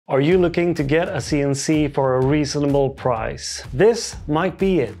Are you looking to get a CNC for a reasonable price? This might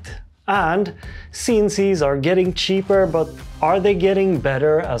be it. And CNCs are getting cheaper, but are they getting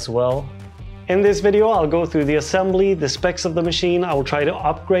better as well? In this video, I'll go through the assembly, the specs of the machine, I will try to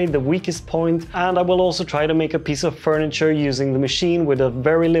upgrade the weakest point, and I will also try to make a piece of furniture using the machine with a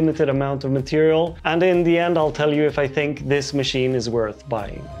very limited amount of material. And in the end, I'll tell you if I think this machine is worth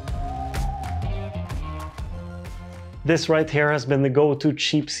buying. This right here has been the go-to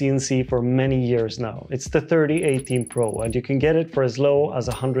cheap CNC for many years now. It's the 3018 Pro, and you can get it for as low as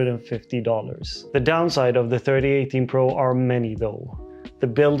 $150. The downside of the 3018 Pro are many though. The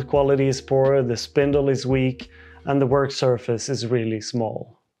build quality is poor, the spindle is weak, and the work surface is really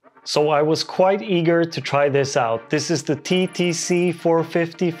small. So I was quite eager to try this out. This is the TTC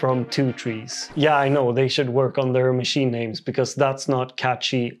 450 from Two Trees. Yeah, I know, they should work on their machine names because that's not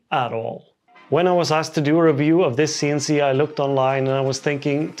catchy at all. When I was asked to do a review of this CNC, I looked online and I was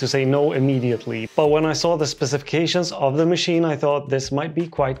thinking to say no immediately. But when I saw the specifications of the machine, I thought this might be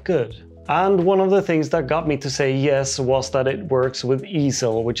quite good. And one of the things that got me to say yes was that it works with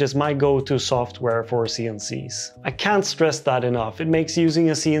easel, which is my go-to software for CNCs. I can't stress that enough. It makes using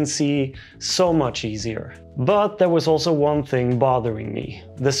a CNC so much easier. But there was also one thing bothering me: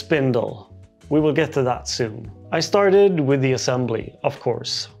 the spindle. We will get to that soon. I started with the assembly, of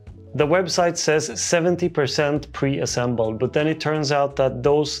course. The website says 70% pre-assembled, but then it turns out that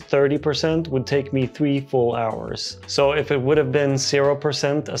those 30% would take me 3 full hours. So if it would have been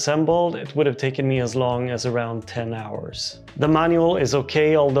 0% assembled, it would have taken me as long as around 10 hours. The manual is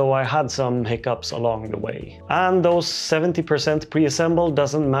okay, although I had some hiccups along the way. And those 70% pre-assembled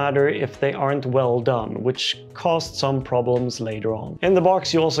doesn't matter if they aren't well done, which caused some problems later on. In the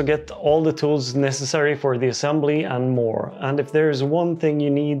box you also get all the tools necessary for the assembly and more. And if there's one thing you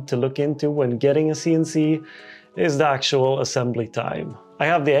need to look into when getting a CNC, is the actual assembly time. I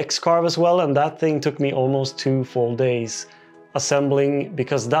have the X-Carve as well, and that thing took me almost 2 full days assembling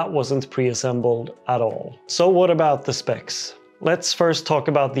because that wasn't pre-assembled at all. So what about the specs? Let's first talk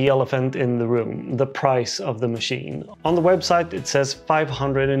about the elephant in the room, the price of the machine. On the website it says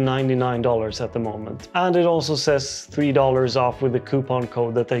 $599 at the moment, and it also says $3 off with the coupon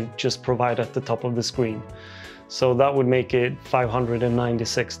code that they just provide at the top of the screen. So that would make it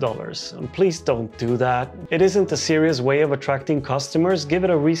 $596. And please don't do that. It isn't a serious way of attracting customers. Give it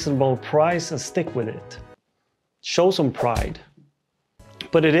a reasonable price and stick with it. Show some pride.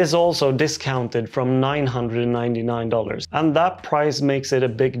 But it is also discounted from $999, and that price makes it a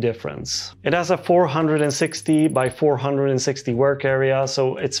big difference. It has a 460 by 460 work area,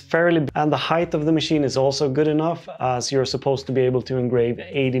 so it's fairly, and the height of the machine is also good enough, as you're supposed to be able to engrave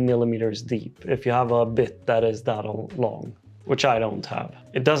 80 millimeters deep if you have a bit that is that long, which I don't have.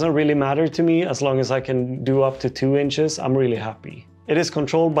 It doesn't really matter to me. As long as I can do up to 2 inches, I'm really happy. It is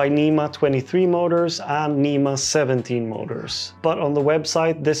controlled by NEMA 23 motors and NEMA 17 motors. But on the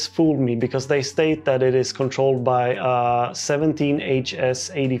website this fooled me because they state that it is controlled by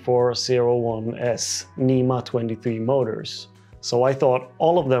 17HS8401S NEMA 23 motors. So I thought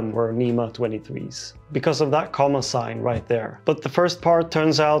all of them were NEMA 23s because of that comma sign right there. But the first part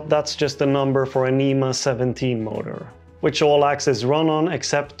turns out that's just a number for a NEMA 17 motor, which all axes run on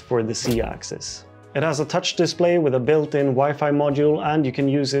except for the Z-axis. It has a touch display with a built-in Wi-Fi module, and you can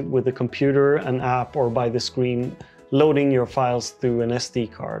use it with a computer, an app, or by the screen, loading your files through an SD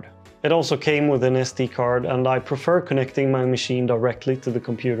card. It also came with an SD card, and I prefer connecting my machine directly to the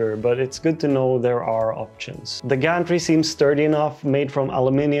computer, but it's good to know there are options. The gantry seems sturdy enough, made from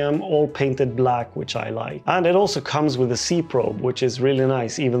aluminium, all painted black, which I like. And it also comes with a C-probe, which is really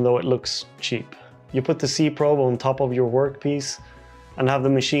nice, even though it looks cheap. You put the C-probe on top of your workpiece, and have the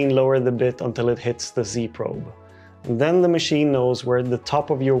machine lower the bit until it hits the Z-probe. Then the machine knows where the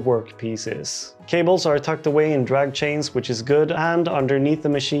top of your workpiece is. Cables are tucked away in drag chains, which is good, and underneath the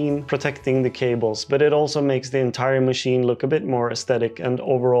machine, protecting the cables, but it also makes the entire machine look a bit more aesthetic and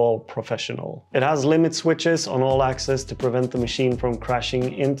overall professional. It has limit switches on all axes to prevent the machine from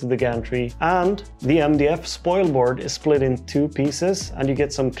crashing into the gantry, and the MDF spoil board is split in 2 pieces, and you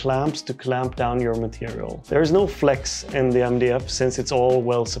get some clamps to clamp down your material. There is no flex in the MDF since it's all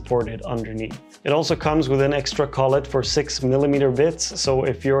well supported underneath. It also comes with an extra collet for 6mm bits, so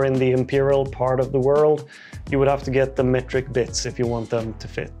if you're in the imperial part of the world, you would have to get the metric bits if you want them to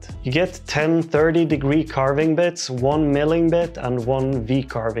fit. You get 10 30-degree carving bits, 1 milling bit, and 1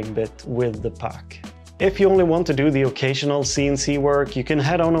 V-carving bit with the pack. If you only want to do the occasional CNC work, you can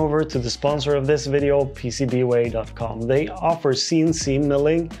head on over to the sponsor of this video, PCBWay.com. They offer CNC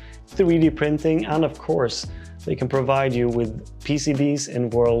milling, 3D printing, and of course, they can provide you with PCBs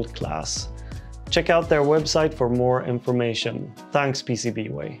in world class. Check out their website for more information. Thanks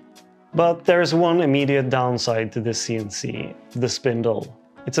PCBWay. But there's one immediate downside to this CNC, the spindle.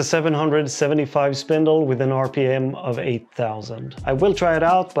 It's a 775 spindle with an RPM of 8,000. I will try it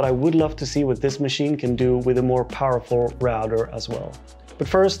out, but I would love to see what this machine can do with a more powerful router as well. But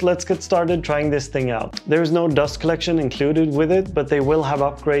first, let's get started trying this thing out. There's no dust collection included with it, but they will have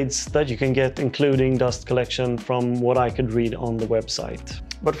upgrades that you can get including dust collection from what I could read on the website.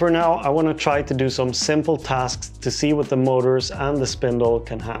 But for now, I want to try to do some simple tasks to see what the motors and the spindle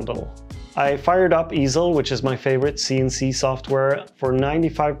can handle. I fired up Easel, which is my favorite CNC software. For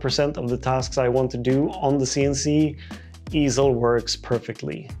 95% of the tasks I want to do on the CNC, Easel works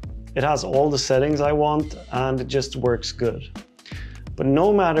perfectly. It has all the settings I want and it just works good. But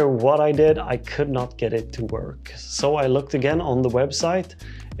no matter what I did, I could not get it to work. So I looked again on the website.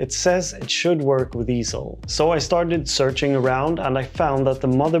 It says it should work with Easel. So I started searching around and I found that the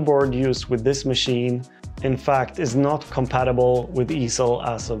motherboard used with this machine, in fact, is not compatible with Easel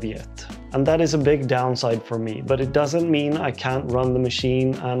as of yet. And that is a big downside for me, but it doesn't mean I can't run the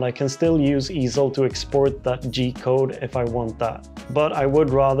machine and I can still use Easel to export that G code if I want that. But I would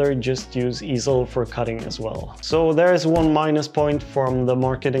rather just use Easel for cutting as well. So there is one minus point from the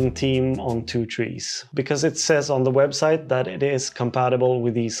marketing team on two trees, because it says on the website that it is compatible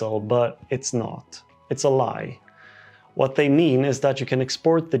with Easel, but it's not. It's a lie. What they mean is that you can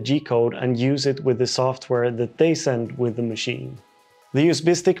export the G code and use it with the software that they send with the machine. The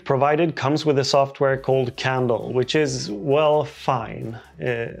USB stick provided comes with a software called Candle, which is, well, fine.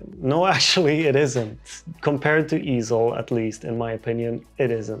 No, actually it isn't. Compared to Easel, at least in my opinion,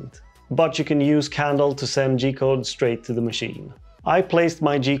 it isn't. But you can use Candle to send G-code straight to the machine. I placed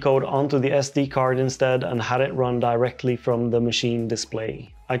my G-code onto the SD card instead and had it run directly from the machine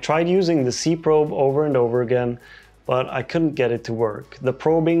display. I tried using the C-probe over and over again, but I couldn't get it to work. The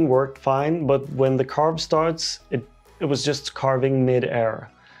probing worked fine, but when the carve starts, it was just carving mid-air,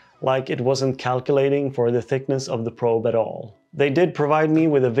 like it wasn't calculating for the thickness of the probe at all. They did provide me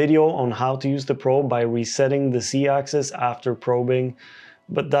with a video on how to use the probe by resetting the Z-axis after probing,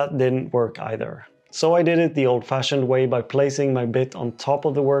 but that didn't work either. So I did it the old-fashioned way by placing my bit on top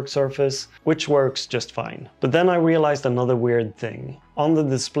of the work surface, which works just fine. But then I realized another weird thing. On the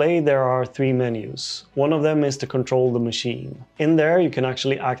display there are 3 menus. One of them is to control the machine. In there you can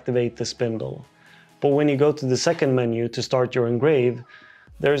actually activate the spindle. But when you go to the second menu to start your engrave,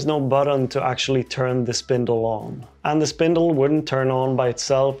 there is no button to actually turn the spindle on. And the spindle wouldn't turn on by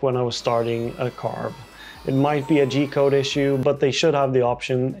itself when I was starting a carve. It might be a G-code issue, but they should have the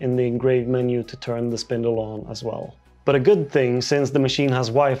option in the engrave menu to turn the spindle on as well. But a good thing, since the machine has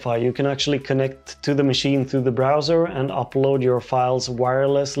Wi-Fi, you can actually connect to the machine through the browser and upload your files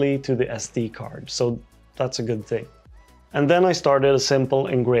wirelessly to the SD card. So that's a good thing. And then I started a simple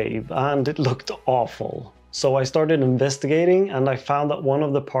engrave and it looked awful. So I started investigating and I found that one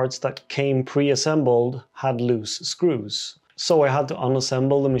of the parts that came pre-assembled had loose screws. So I had to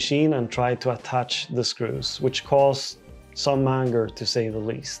unassemble the machine and try to attach the screws, which caused some anger to say the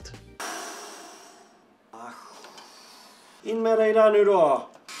least. In med dig där nu då!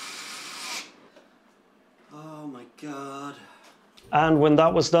 Oh my god. And when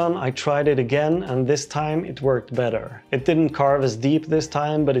that was done, I tried it again and this time it worked better. It didn't carve as deep this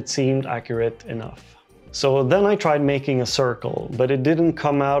time, but it seemed accurate enough. So then I tried making a circle, but it didn't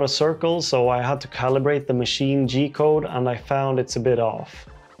come out a circle, so I had to calibrate the machine G-code and I found it's a bit off.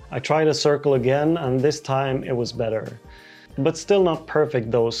 I tried a circle again and this time it was better. But still not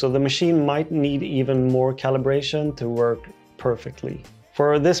perfect though, so the machine might need even more calibration to work perfectly.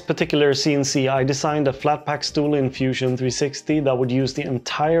 For this particular CNC, I designed a flat pack stool in Fusion 360 that would use the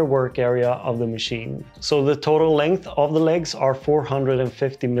entire work area of the machine. So the total length of the legs are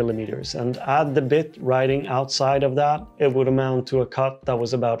 450 millimeters, and add the bit riding outside of that, it would amount to a cut that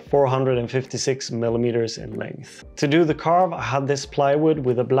was about 456 millimeters in length. To do the carve, I had this plywood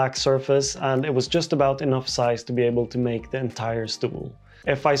with a black surface, and it was just about enough size to be able to make the entire stool.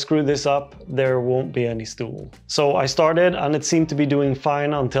 If I screw this up, there won't be any stool. So I started and it seemed to be doing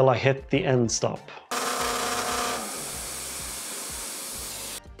fine until I hit the end stop.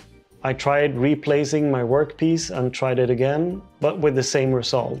 I tried replacing my workpiece and tried it again, but with the same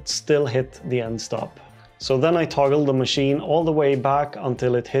result, still hit the end stop. So then I toggled the machine all the way back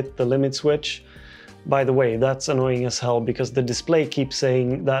until it hit the limit switch. By the way, that's annoying as hell because the display keeps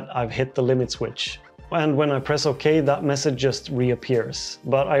saying that I've hit the limit switch. And when I press OK, that message just reappears.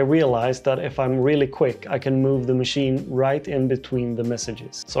 But I realized that if I'm really quick, I can move the machine right in between the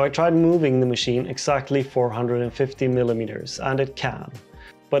messages. So I tried moving the machine exactly 450 millimeters, and it can.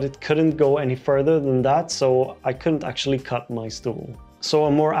 But it couldn't go any further than that, so I couldn't actually cut my stool. So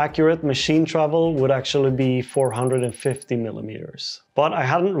a more accurate machine travel would actually be 450 millimeters. But I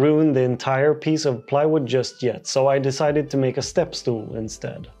hadn't ruined the entire piece of plywood just yet, so I decided to make a step stool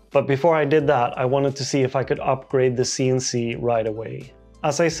instead. But before I did that, I wanted to see if I could upgrade the CNC right away.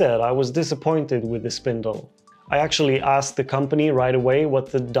 As I said, I was disappointed with the spindle. I actually asked the company right away what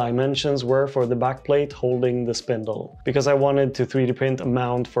the dimensions were for the backplate holding the spindle, because I wanted to 3D print a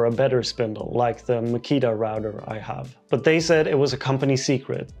mount for a better spindle, like the Makita router I have. But they said it was a company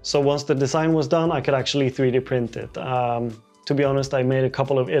secret, so once the design was done, I could actually 3D print it. To be honest, I made a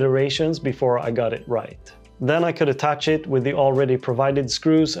couple of iterations before I got it right. Then I could attach it with the already provided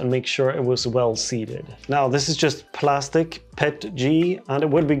screws and make sure it was well seated. Now this is just plastic PETG, and it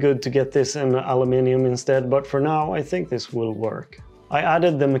would be good to get this in aluminium instead, but for now I think this will work. I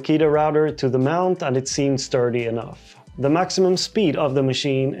added the Makita router to the mount and it seemed sturdy enough. The maximum speed of the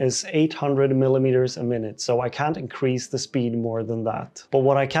machine is 800 millimeters a minute, so I can't increase the speed more than that. But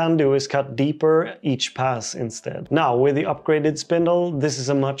what I can do is cut deeper each pass instead. Now with the upgraded spindle, this is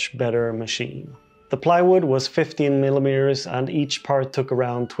a much better machine. The plywood was 15 millimeters and each part took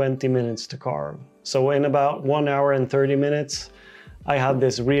around 20 minutes to carve. So in about 1 hour and 30 minutes, I had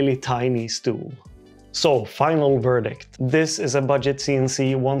this really tiny stool. So final verdict. This is a budget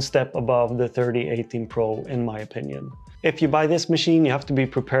CNC one step above the 3018 Pro in my opinion. If you buy this machine, you have to be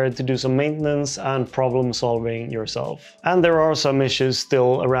prepared to do some maintenance and problem solving yourself. And there are some issues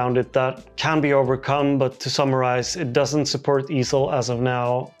still around it that can be overcome, but to summarize, it doesn't support easel as of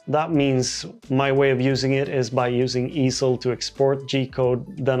now. That means my way of using it is by using easel to export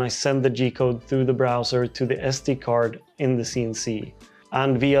G-code, then I send the G-code through the browser to the SD card in the CNC.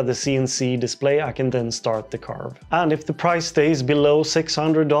 And via the CNC display I can then start the carve. And if the price stays below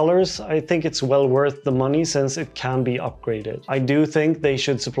 $600, I think it's well worth the money since it can be upgraded. I do think they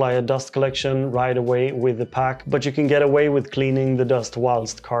should supply a dust collection right away with the pack, but you can get away with cleaning the dust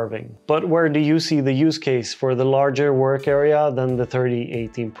whilst carving. But where do you see the use case for the larger work area than the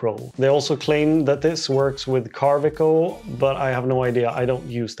 3018 Pro? They also claim that this works with Carvico, but I have no idea, I don't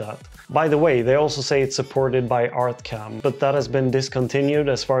use that. By the way, they also say it's supported by ArtCam, but that has been discontinued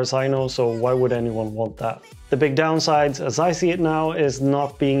as far as I know, so why would anyone want that? The big downsides, as I see it now, is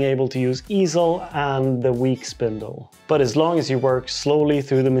not being able to use easel and the weak spindle. But as long as you work slowly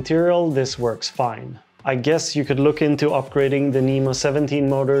through the material, this works fine. I guess you could look into upgrading the NEMA 17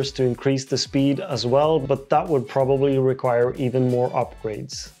 motors to increase the speed as well, but that would probably require even more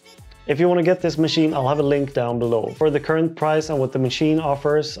upgrades. If you want to get this machine, I'll have a link down below. For the current price and what the machine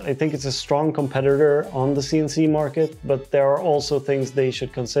offers, I think it's a strong competitor on the CNC market, but there are also things they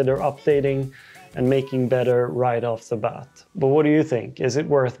should consider updating and making better right off the bat. But what do you think? Is it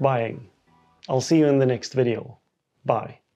worth buying? I'll see you in the next video. Bye.